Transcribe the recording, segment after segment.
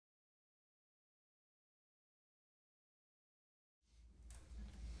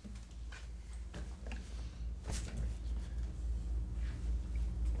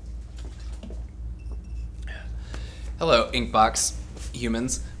Hello, Inkbox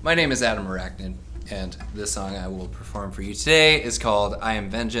humans. My name is Adam Arachnid, and this song I will perform for you today is called I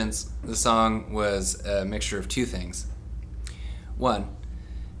Am Vengeance. The song was a mixture of two things. One,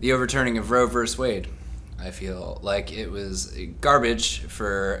 the overturning of Roe v. Wade. I feel like it was garbage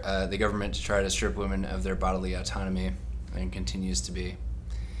for the government to try to strip women of their bodily autonomy, and continues to be.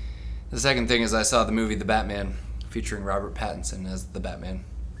 The second thing is I saw the movie The Batman, featuring Robert Pattinson as the Batman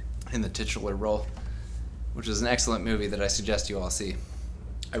in the titular role, which is an excellent movie that I suggest you all see.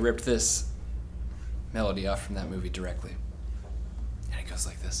 I ripped this melody off from that movie directly, and it goes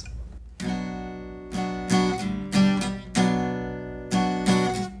like this.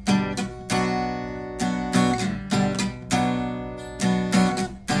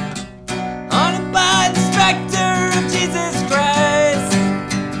 Haunted by the specter of Jesus Christ,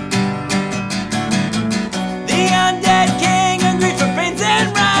 the undead king hungry for brains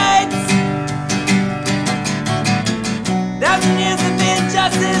and rights. 1,000 years of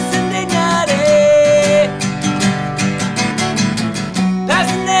injustice and dignity,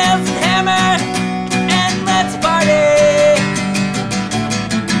 1,000 nails and hammer, and let's party.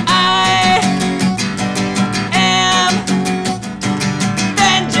 I am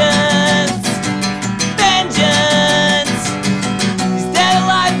vengeance, vengeance. He's dead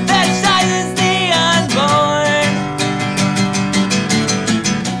alive, fetishizes the unborn.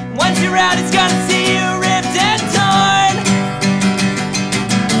 Once you're out, he's gonna see you ripped and torn.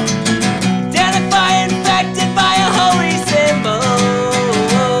 Identify infected by a holy symbols.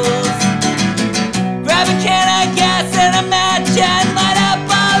 Grab a can of gas and a match and light up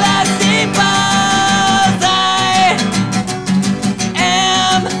all the steeples. I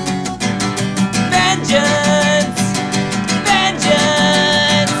am vengeance,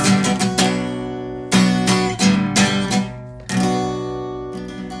 vengeance.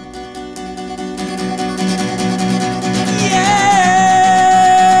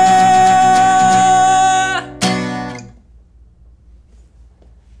 Yeah!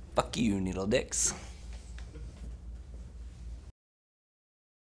 Fuck you, needle dicks.